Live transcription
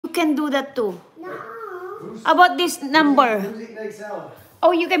can do that too. No. About this number. Who's eating Excel?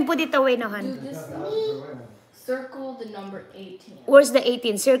 Oh, you can put it away now, Do hon. this. Circle the number 18. Where's the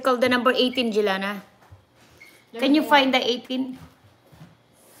 18? Circle the number 18, Jilana. Can you find the 18?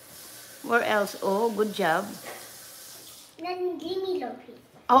 Where else? Oh, good job. Then give me the piece.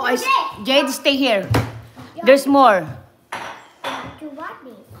 Oh, Jade, stay here. There's more. To what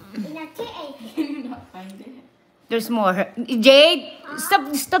me? In a tea. Can you not find it? There's more. Jade,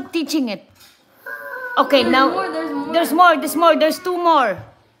 stop teaching it. Okay, now there's more. There's two more.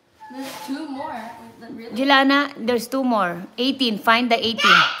 There's two more. Really? Jilana, there's two more. 18. Find the 18.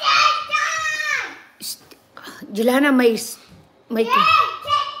 Jilana, my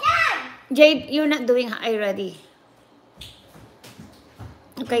Jade, you're not doing I ready.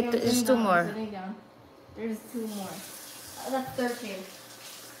 Okay, there's two more. There's two more. That's 13.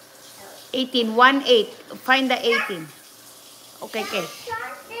 18. 1, 8. Find the 18. Okay, okay.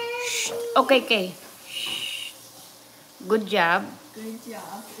 Okay, okay. Good job. Good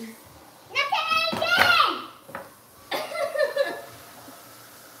job.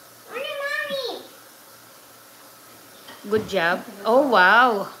 Good job. Oh,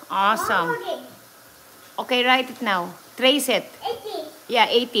 wow. Awesome. Okay, write it now. Trace it. 18. Yeah,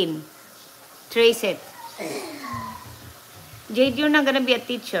 18. Trace it. Jade, you're not gonna be a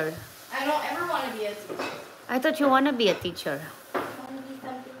teacher. I don't ever want to be a teacher. I thought you wanna be a teacher. I want to be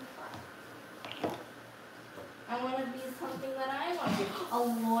something fun. I want to be something that I want to be. A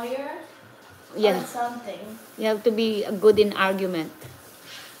lawyer? Yeah. Or something. You have to be good in argument.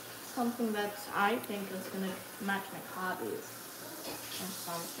 Something that I think is going to match my hobbies. Or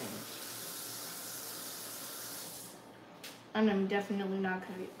something. And I'm definitely not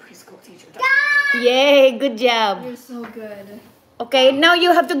going to be a preschool teacher. Yay, good job. You're so good. Okay, now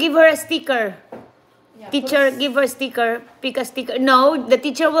you have to give her a sticker. Yeah, Teacher, give her a sticker. Pick a sticker. No, the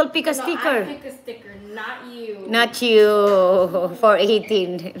teacher will pick a sticker. I pick a sticker, not you. Not you. For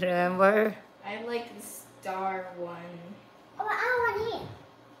 18, remember? I like the star one. Oh, I want it.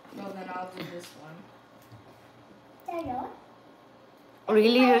 Well, then I'll do this one.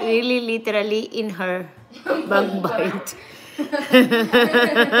 Really, literally in her bug bite.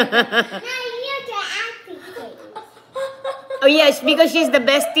 Oh yes, because she's the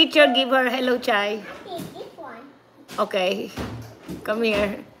best teacher, give her hello chai. This one. Okay, come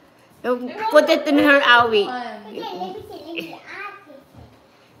here. Put it in her awi. Okay, let me see.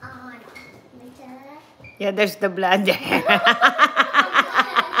 Yeah, there's the blood there.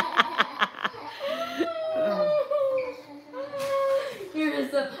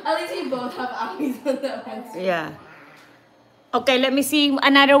 At least we both have eyes on that one. Yeah. Okay, let me see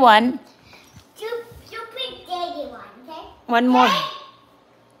another one. You pick daddy one, okay? One more.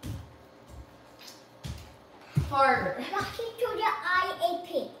 Harder. Lock it to the eye and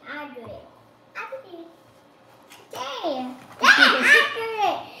pick. I'll do it. I'll do it. There. I'll do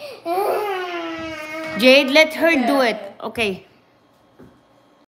it. Jade, let her do it. Okay.